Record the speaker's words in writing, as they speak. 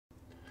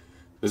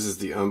This is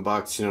the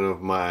unboxing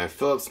of my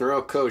Philips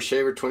Norelco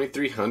Shaver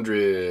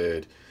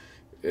 2300.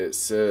 It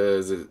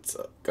says it's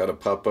got a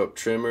pop-up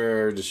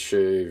trimmer to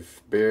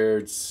shave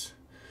beards,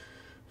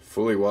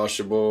 fully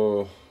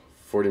washable,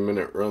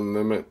 40-minute run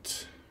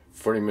limit,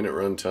 40-minute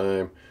run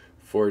time,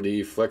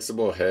 4D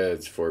flexible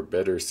heads for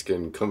better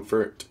skin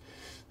comfort.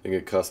 I think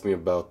it cost me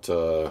about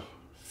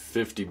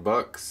 50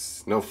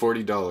 bucks, no,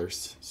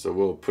 $40. So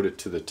we'll put it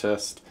to the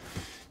test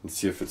and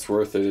see if it's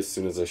worth it as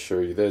soon as I show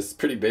you this.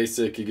 Pretty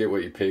basic, you get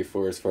what you pay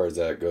for as far as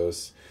that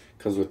goes.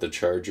 Comes with the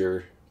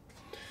charger,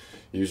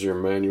 user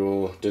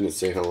manual, didn't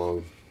say how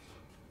long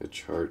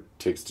it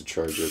takes to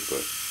charge it, but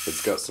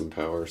it's got some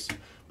powers.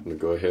 I'm gonna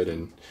go ahead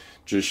and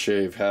just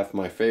shave half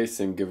my face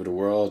and give it a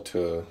whirl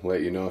to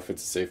let you know if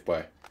it's a safe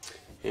buy.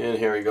 And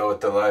here we go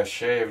with the live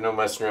shave, no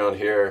messing around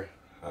here.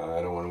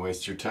 I don't want to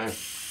waste your time.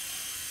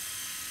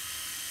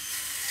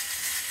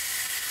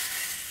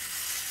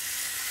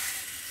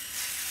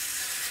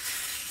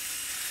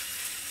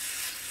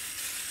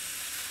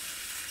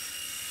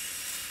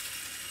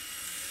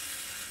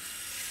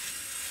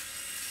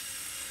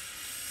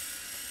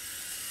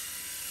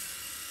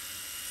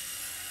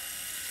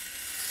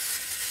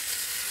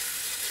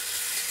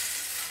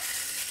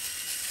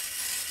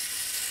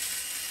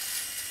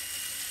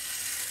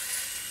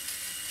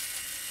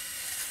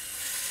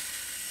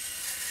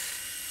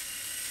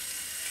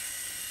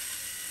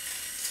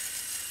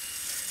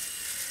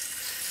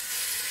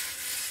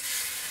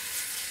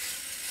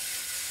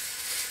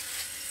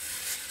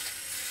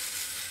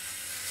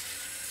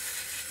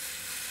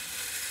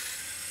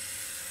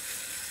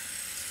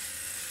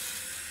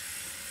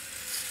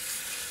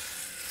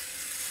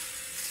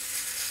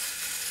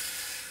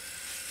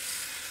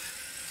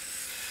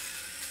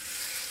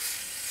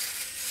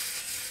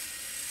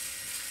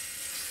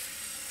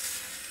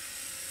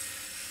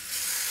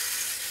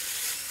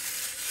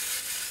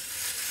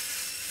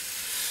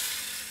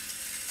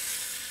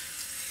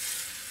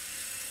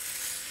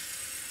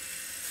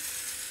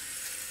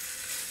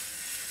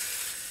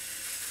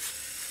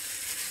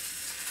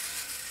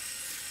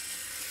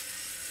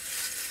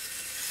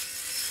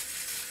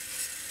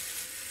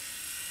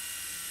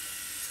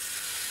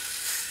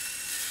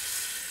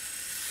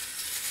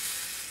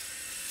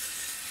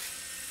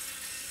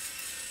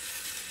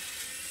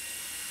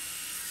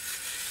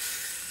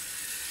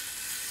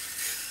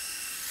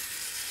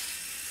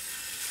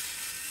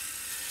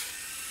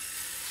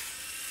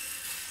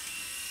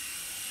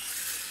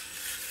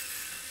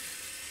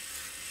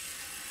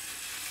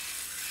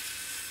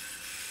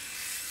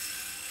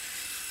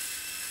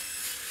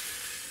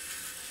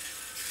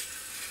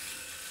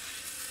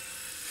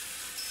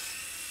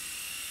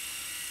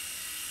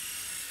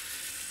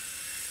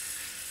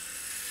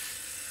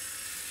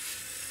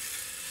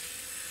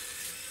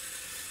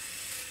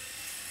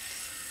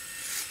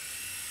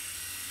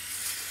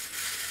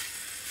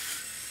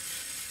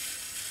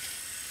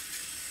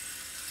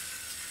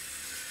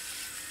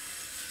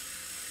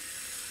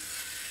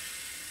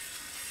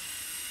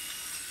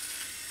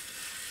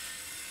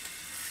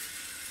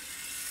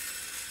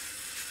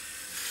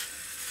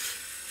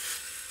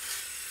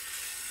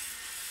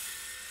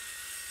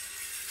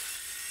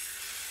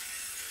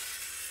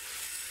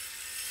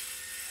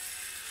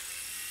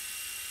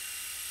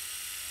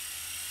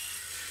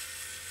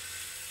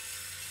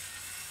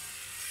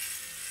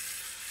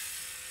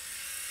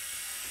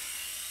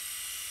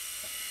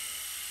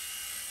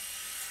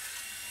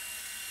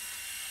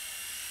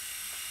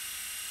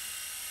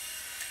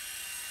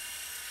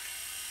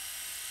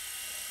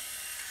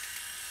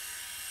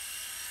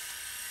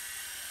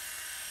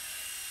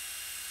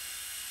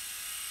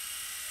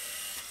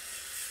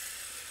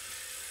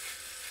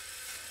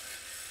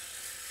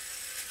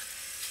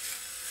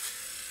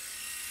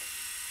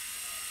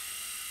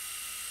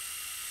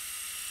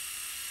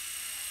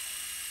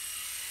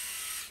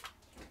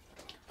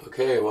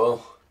 Okay,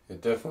 well,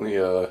 it definitely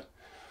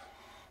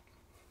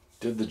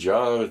did the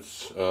job.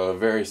 It's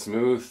very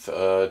smooth.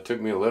 It took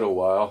me a little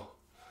while.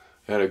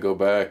 I had to go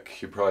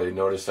back. You probably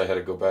noticed I had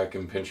to go back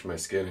and pinch my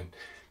skin and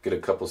get a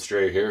couple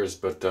stray hairs,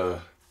 but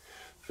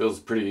feels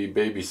pretty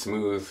baby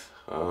smooth.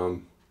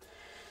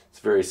 It's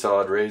a very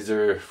solid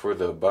razor for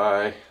the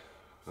buy.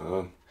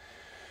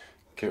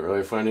 Can't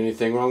really find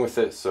anything wrong with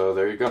it, so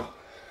there you go.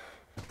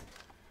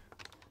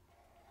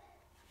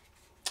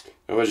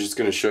 I was just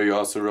going to show you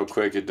also real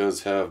quick, it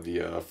does have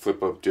the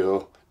flip up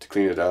deal to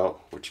clean it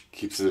out, which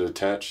keeps it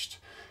attached,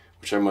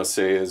 which I must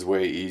say is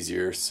way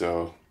easier.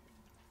 So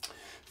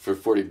for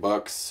 40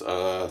 bucks,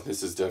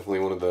 this is definitely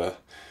one of the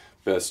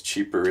best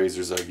cheaper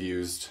razors I've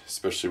used,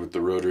 especially with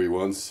the rotary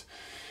ones.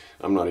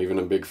 I'm not even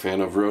a big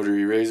fan of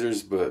rotary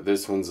razors, but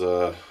this one's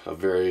a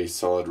very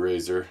solid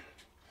razor.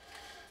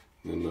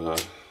 And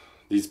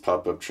these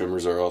pop-up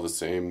trimmers are all the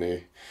same.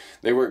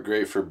 They work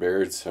great for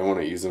beards. I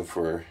want to use them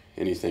for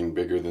anything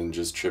bigger than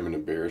just trimming a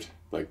beard,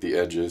 like the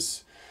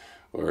edges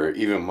or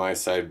even my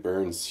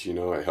sideburns. You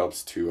know, it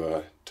helps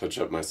to touch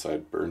up my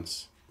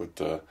sideburns. But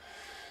there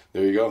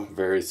you go,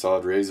 very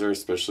solid razor,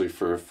 especially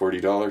for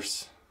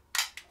 $40.